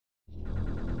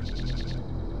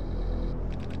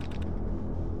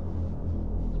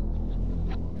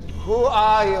Who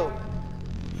are you?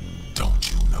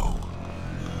 Don't you know?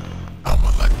 I'm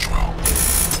Electro.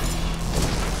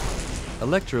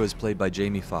 Electro is played by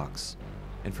Jamie Foxx,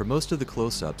 and for most of the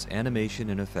close-ups, animation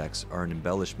and effects are an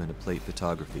embellishment of plate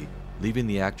photography, leaving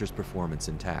the actor's performance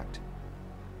intact.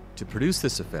 To produce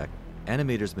this effect,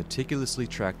 animators meticulously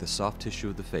track the soft tissue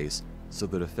of the face so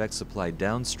that effects applied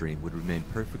downstream would remain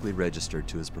perfectly registered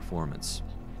to his performance.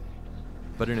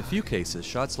 But in a few cases,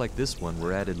 shots like this one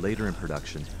were added later in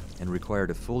production and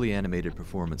required a fully animated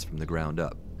performance from the ground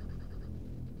up.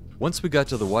 Once we got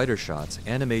to the wider shots,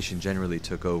 animation generally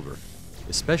took over,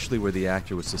 especially where the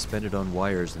actor was suspended on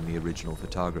wires in the original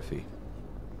photography.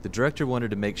 The director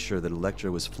wanted to make sure that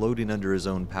Electro was floating under his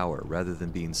own power rather than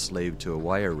being slaved to a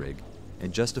wire rig,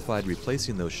 and justified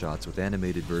replacing those shots with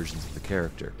animated versions of the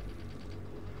character.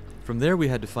 From there, we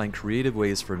had to find creative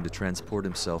ways for him to transport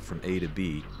himself from A to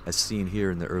B, as seen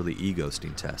here in the early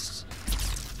e-ghosting tests.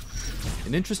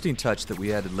 An interesting touch that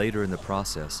we added later in the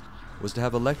process was to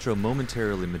have Electro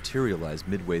momentarily materialize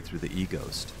midway through the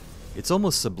e-ghost. It's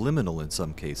almost subliminal in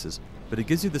some cases, but it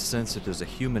gives you the sense that there's a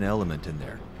human element in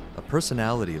there, a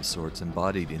personality of sorts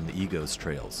embodied in the e-ghost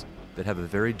trails that have a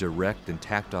very direct and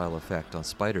tactile effect on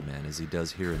Spider-Man as he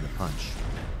does here in The Punch.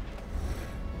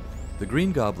 The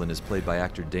Green Goblin is played by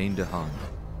actor Dane DeHaan.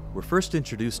 We're first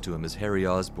introduced to him as Harry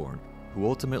Osborn, who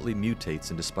ultimately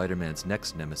mutates into Spider-Man's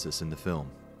next nemesis in the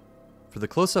film. For the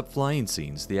close-up flying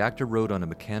scenes, the actor rode on a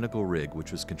mechanical rig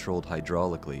which was controlled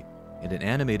hydraulically, and an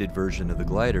animated version of the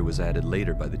glider was added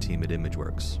later by the team at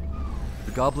Imageworks.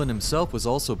 The Goblin himself was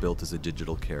also built as a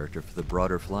digital character for the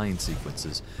broader flying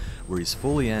sequences, where he's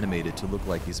fully animated to look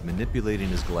like he's manipulating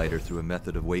his glider through a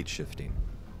method of weight shifting.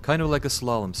 Kind of like a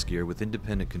slalom skier with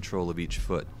independent control of each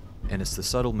foot, and it's the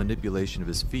subtle manipulation of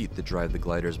his feet that drive the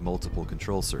glider's multiple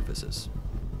control surfaces.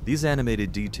 These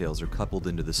animated details are coupled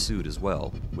into the suit as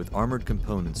well, with armored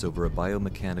components over a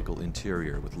biomechanical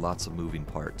interior with lots of moving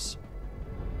parts.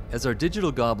 As our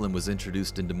digital Goblin was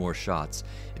introduced into more shots,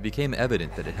 it became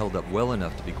evident that it held up well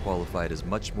enough to be qualified as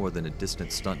much more than a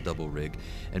distant stunt double rig,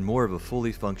 and more of a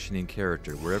fully functioning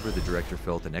character wherever the director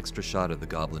felt an extra shot of the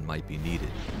Goblin might be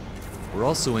needed. We're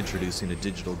also introducing a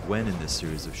digital Gwen in this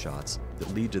series of shots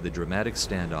that lead to the dramatic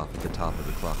standoff at the top of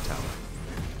the clock tower.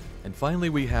 And finally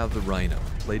we have the Rhino,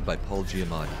 played by Paul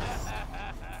Giamatti.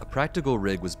 A practical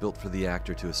rig was built for the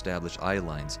actor to establish eye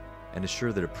lines and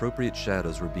assure that appropriate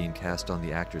shadows were being cast on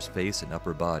the actor's face and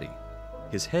upper body.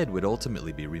 His head would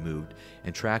ultimately be removed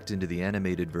and tracked into the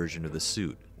animated version of the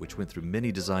suit, which went through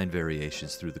many design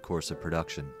variations through the course of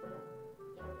production.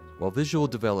 While visual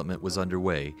development was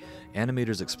underway,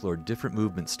 animators explored different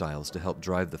movement styles to help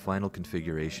drive the final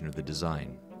configuration of the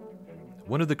design.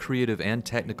 One of the creative and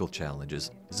technical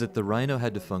challenges is that the Rhino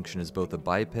had to function as both a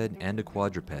biped and a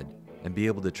quadruped, and be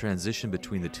able to transition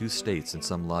between the two states in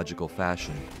some logical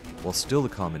fashion, while still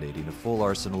accommodating a full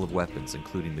arsenal of weapons,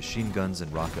 including machine guns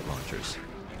and rocket launchers.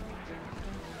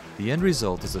 The end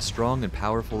result is a strong and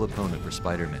powerful opponent for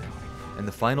Spider-Man, and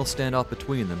the final standoff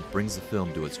between them brings the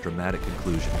film to its dramatic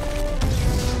conclusion.